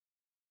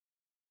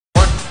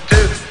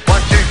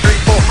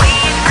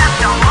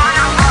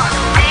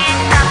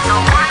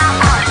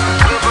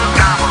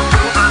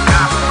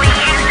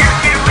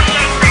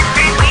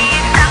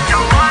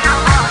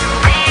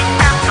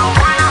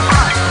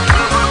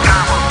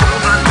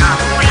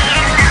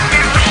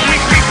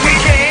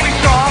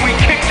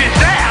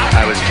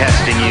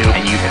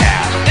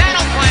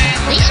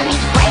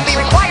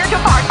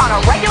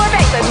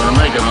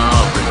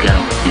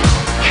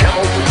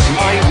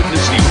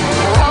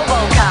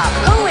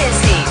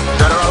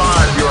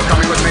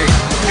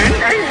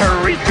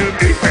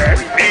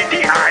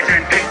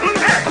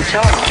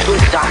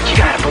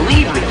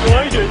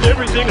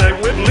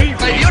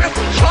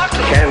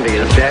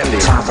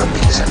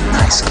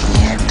risky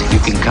end. You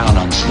can count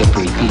on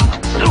slippery feet.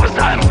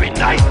 Suicide will be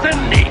nice and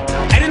neat.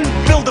 I didn't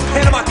build the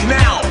Panama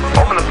Canal.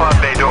 Open the pod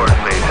bay doors,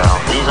 please, Hal.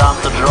 These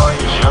aren't the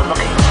droids you're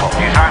looking for.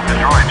 These aren't the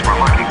droids we're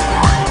looking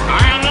for.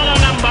 I am not a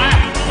number.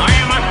 I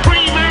am a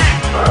free man.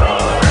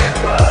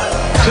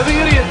 To the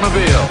idiot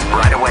mobile.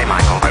 Right away.